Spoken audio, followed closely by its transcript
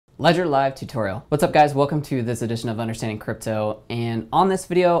Ledger Live tutorial. What's up guys? Welcome to this edition of Understanding Crypto. And on this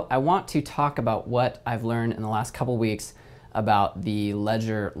video, I want to talk about what I've learned in the last couple weeks about the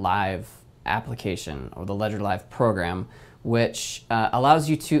Ledger Live application or the Ledger Live program, which allows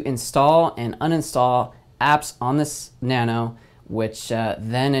you to install and uninstall apps on this Nano, which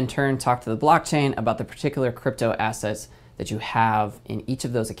then in turn talk to the blockchain about the particular crypto assets that you have in each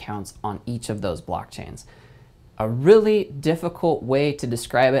of those accounts on each of those blockchains. A really difficult way to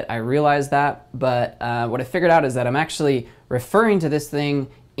describe it, I realize that, but what I figured out is that I'm actually referring to this thing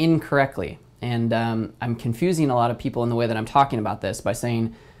incorrectly, and I'm confusing a lot of people in the way that I'm talking about this by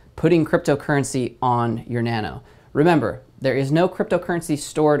saying putting cryptocurrency on your Nano. Remember, there is no cryptocurrency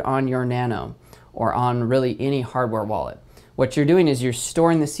stored on your Nano or on really any hardware wallet. What you're doing is you're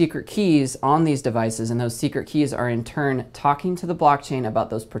storing the secret keys on these devices, and those secret keys are in turn talking to the blockchain about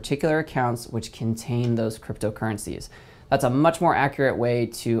those particular accounts which contain those cryptocurrencies. That's a much more accurate way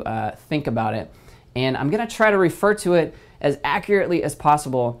to think about it, and I'm going to try to refer to it as accurately as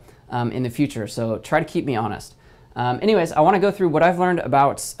possible in the future, so try to keep me honest. Anyways, I want to go through what I've learned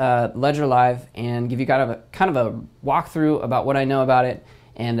about Ledger Live and give you kind of a walkthrough about what I know about it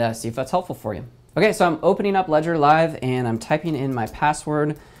and see if that's helpful for you. Okay, so I'm opening up Ledger Live and I'm typing in my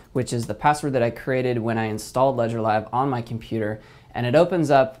password, which is the password that I created when I installed Ledger Live on my computer, and it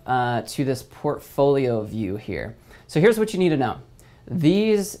opens up to this portfolio view here. So here's what you need to know.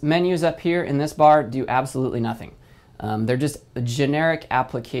 These menus up here in this bar do absolutely nothing. They're just generic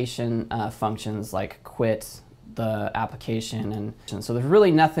application functions like quit the application, and so there's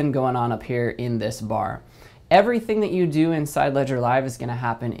really nothing going on up here in this bar. Everything that you do inside Ledger Live is going to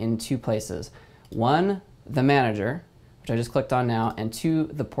happen in two places. One, the manager, which I just clicked on now, and two,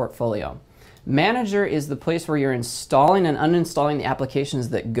 the portfolio. Manager is the place where you're installing and uninstalling the applications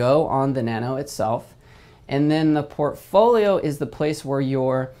that go on the Nano itself. And then the portfolio is the place where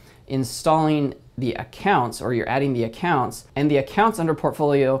you're installing the accounts, or you're adding the accounts, and the accounts under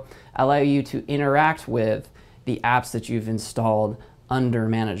portfolio allow you to interact with the apps that you've installed under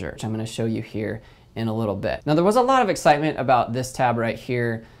manager, which I'm going to show you here in a little bit. Now, there was a lot of excitement about this tab right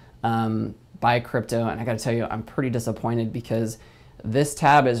here by crypto, and I gotta tell you, I'm pretty disappointed because this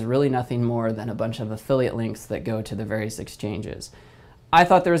tab is really nothing more than a bunch of affiliate links that go to the various exchanges. I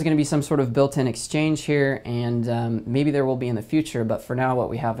thought there was gonna be some sort of built-in exchange here, and maybe there will be in the future, but for now what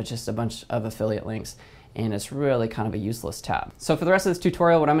we have is just a bunch of affiliate links, and it's really kind of a useless tab. So for the rest of this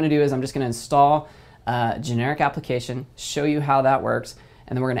tutorial, what I'm gonna do is I'm just gonna install a generic application, show you how that works,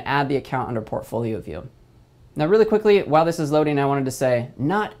 and then we're going to add the account under portfolio view. Now really quickly, while this is loading, I wanted to say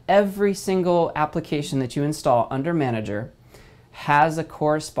not every single application that you install under manager has a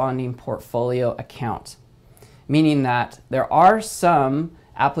corresponding portfolio account, meaning that there are some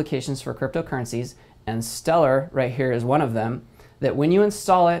applications for cryptocurrencies, and Stellar right here is one of them, that when you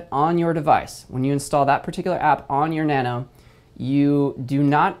install it on your device, when you install that particular app on your Nano, you do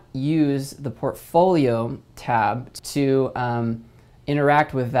not use the portfolio tab to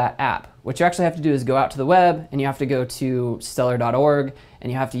interact with that app. What you actually have to do is go out to the web, and you have to go to stellar.org,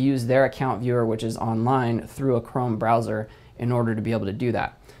 and you have to use their account viewer, which is online through a Chrome browser, in order to be able to do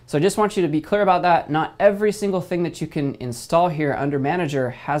that. So I just want you to be clear about that. Not every single thing that you can install here under manager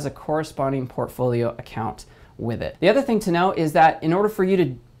has a corresponding portfolio account with it. The other thing to know is that in order for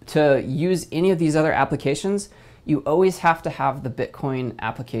you to use any of these other applications, you always have to have the Bitcoin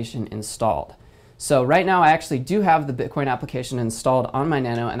application installed. So right now I actually do have the Bitcoin application installed on my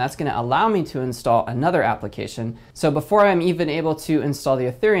Nano, and that's going to allow me to install another application. So before I'm even able to install the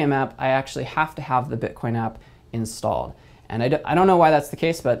Ethereum app, I actually have to have the Bitcoin app installed. And I don't know why that's the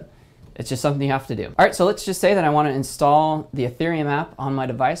case, but it's just something you have to do. All right, so let's just say that I want to install the Ethereum app on my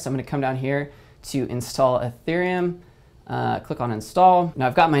device. I'm going to come down here to install Ethereum, click on install. Now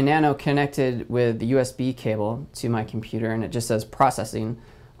I've got my Nano connected with the USB cable to my computer, and it just says processing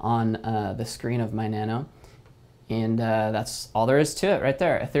on the screen of my Nano, and that's all there is to it right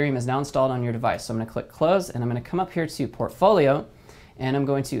there. Ethereum is now installed on your device. So I'm going to click close, and I'm going to come up here to portfolio, and I'm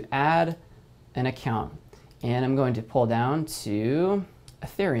going to add an account, and I'm going to pull down to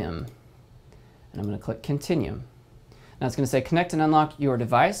Ethereum, and I'm going to click continue. Now it's going to say connect and unlock your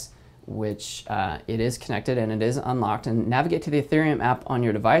device, which it is connected and it is unlocked, and navigate to the Ethereum app on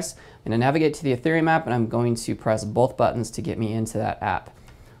your device. I'm going to navigate to the Ethereum app, and I'm going to press both buttons to get me into that app.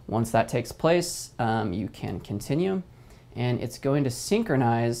 Once that takes place, you can continue, and it's going to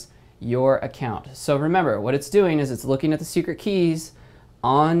synchronize your account. So remember, what it's doing is it's looking at the secret keys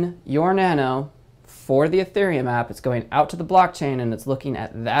on your Nano for the Ethereum app. It's going out to the blockchain, and it's looking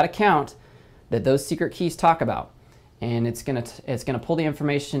at that account that those secret keys talk about, and it's gonna pull the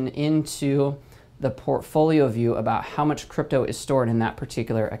information into the portfolio view about how much crypto is stored in that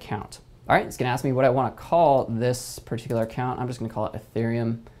particular account. All right, it's gonna ask me what I wanna call this particular account. I'm just gonna call it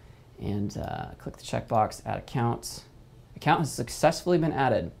Ethereum and click the checkbox, add account. Account has successfully been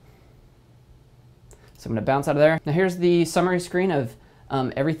added. So I'm gonna bounce out of there. Now here's the summary screen of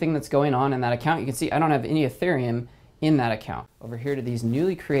everything that's going on in that account. You can see I don't have any Ethereum in that account. Over here to these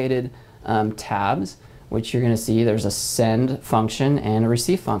newly created tabs, which you're gonna see there's a send function and a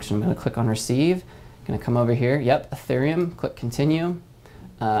receive function. I'm gonna click on receive, gonna come over here, yep, Ethereum, click continue,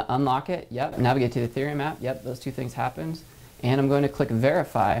 unlock it, yep, navigate to the Ethereum app, yep, those two things happened. And I'm going to click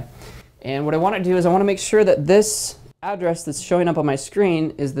verify. And what I wanna do is I wanna make sure that this address that's showing up on my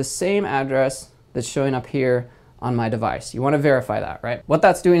screen is the same address that's showing up here on my device. You wanna verify that, right? What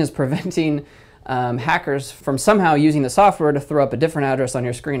that's doing is preventing hackers from somehow using the software to throw up a different address on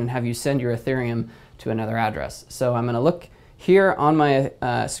your screen and have you send your Ethereum to another address. So I'm gonna look here on my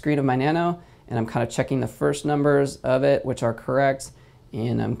screen of my Nano, and I'm kind of checking the first numbers of it, which are correct.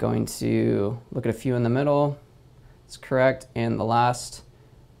 And I'm going to look at a few in the middle. It's correct. And the last,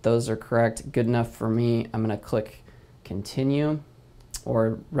 those are correct. Good enough for me. I'm gonna click continue,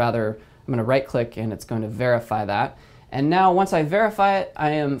 or rather, I'm gonna right click and it's going to verify that. And now once I verify it,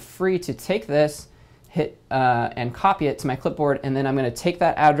 I am free to take this, hit and copy it to my clipboard, and then I'm gonna take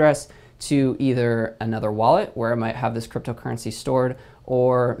that address to either another wallet where I might have this cryptocurrency stored,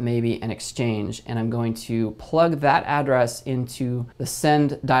 or maybe an exchange, and I'm going to plug that address into the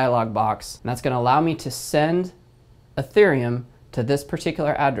send dialog box, and that's gonna allow me to send Ethereum to this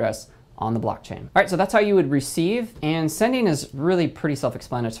particular address on the blockchain. All right, so that's how you would receive, and sending is really pretty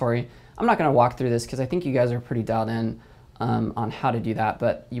self-explanatory. I'm not gonna walk through this because I think you guys are pretty dialed in on how to do that,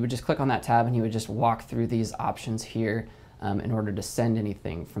 but you would just click on that tab and you would just walk through these options here in order to send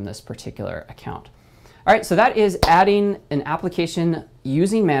anything from this particular account. All right, so that is adding an application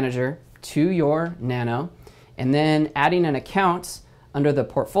using Manager to your Nano, and then adding an account under the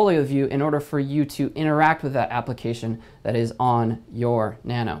portfolio view in order for you to interact with that application that is on your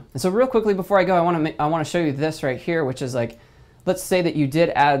Nano. And so real quickly before I go, I wanna show you this right here, which is like, let's say that you did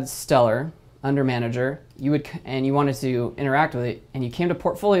add Stellar under Manager, and you wanted to interact with it, and you came to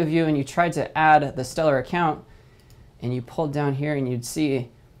portfolio view and you tried to add the Stellar account, and you pulled down here and you'd see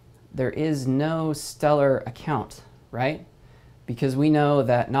there is no Stellar account, right? Because we know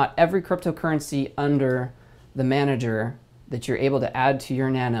that not every cryptocurrency under the Manager that you're able to add to your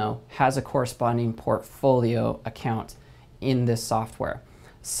Nano has a corresponding portfolio account in this software.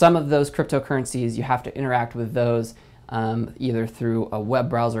 Some of those cryptocurrencies, you have to interact with those either through a web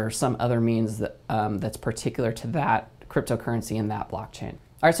browser or some other means that, that's particular to that cryptocurrency in that blockchain.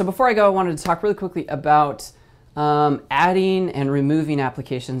 All right, so before I go, I wanted to talk really quickly about adding and removing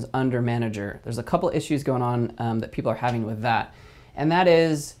applications under Manager. There's a couple issues going on that people are having with that. And that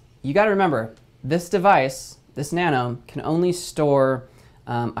is, you gotta remember, this device, this Nano, can only store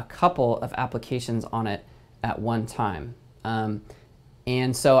a couple of applications on it at one time.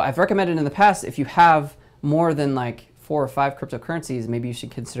 And so I've recommended in the past, if you have more than like 4 or 5 cryptocurrencies, maybe you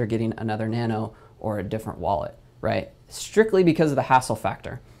should consider getting another Nano or a different wallet, right? Strictly because of the hassle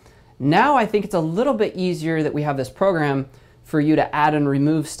factor. Now I think it's a little bit easier that we have this program for you to add and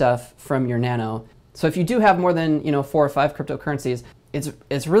remove stuff from your Nano. So if you do have more than 4 or 5 cryptocurrencies,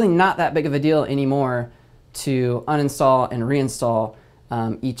 it's really not that big of a deal anymore to uninstall and reinstall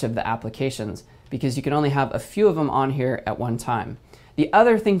each of the applications, because you can only have a few of them on here at one time. The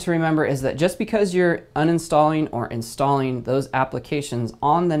other thing to remember is that just because you're uninstalling or installing those applications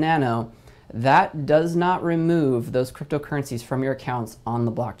on the Nano, that does not remove those cryptocurrencies from your accounts on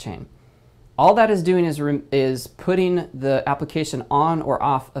the blockchain. All that is doing is putting the application on or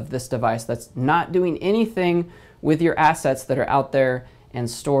off of this device. That's not doing anything with your assets that are out there and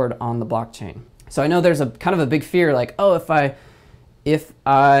stored on the blockchain. So I know there's a kind of a big fear like, oh, if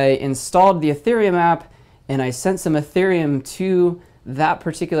I installed the Ethereum app and I sent some Ethereum to that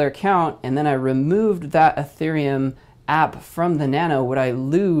particular account and then I removed that Ethereum app from the Nano, would I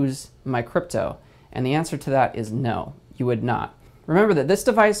lose my crypto? And the answer to that is no, you would not. Remember that this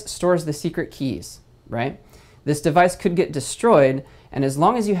device stores the secret keys, right? This device could get destroyed, and as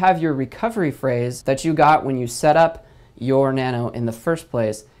long as you have your recovery phrase that you got when you set up your Nano in the first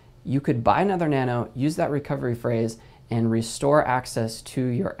place, you could buy another Nano, use that recovery phrase, and restore access to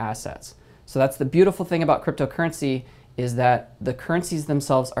your assets. So that's the beautiful thing about cryptocurrency, is that the currencies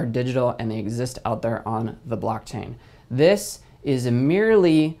themselves are digital and they exist out there on the blockchain. This is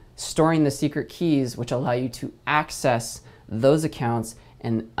merely storing the secret keys which allow you to access those accounts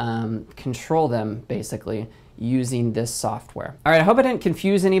and control them basically using this software. All right, I hope I didn't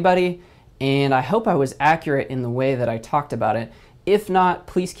confuse anybody, and I hope I was accurate in the way that I talked about it. If not,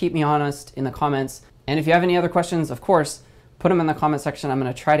 please keep me honest in the comments. And if you have any other questions, of course, put them in the comment section. I'm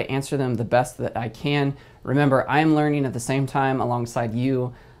going to try to answer them the best that I can. Remember, I'm learning at the same time alongside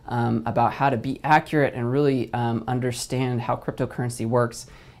you about how to be accurate and really understand how cryptocurrency works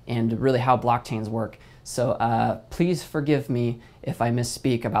and really how blockchains work. So please forgive me if I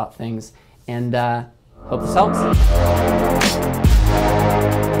misspeak about things, and hope this helps.